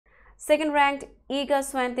Second-ranked Iga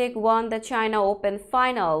Swiatek won the China Open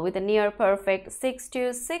final with a near-perfect 6-2,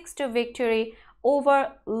 6-2 victory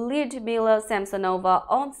over Lyudmila Samsonova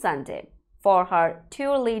on Sunday for her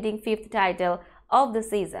tour-leading fifth title of the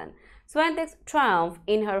season. Swiatek's triumph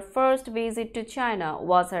in her first visit to China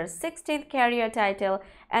was her 16th career title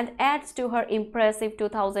and adds to her impressive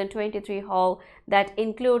 2023 haul that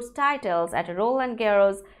includes titles at Roland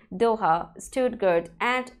Garros, Doha, Stuttgart,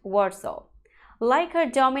 and Warsaw. Like her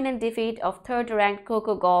dominant defeat of third-ranked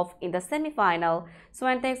Coco Gauff in the semi-final,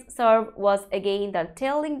 Swiatek's serve was again the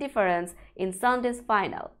telling difference in Sunday's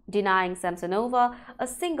final, denying Samsonova a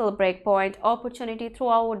single breakpoint opportunity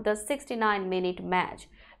throughout the 69-minute match.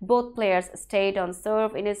 Both players stayed on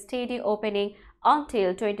serve in a steady opening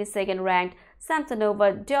until 22nd ranked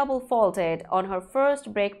Samsonova double-faulted on her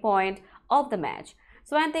first breakpoint of the match.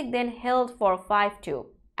 Swiatek then held for 5-2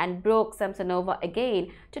 and broke Samsonova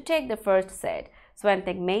again to take the first set.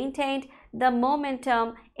 Swiatek maintained the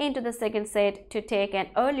momentum into the second set to take an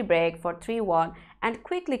early break for 3-1 and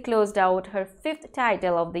quickly closed out her fifth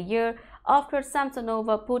title of the year after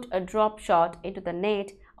Samsonova put a drop shot into the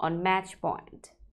net on match point.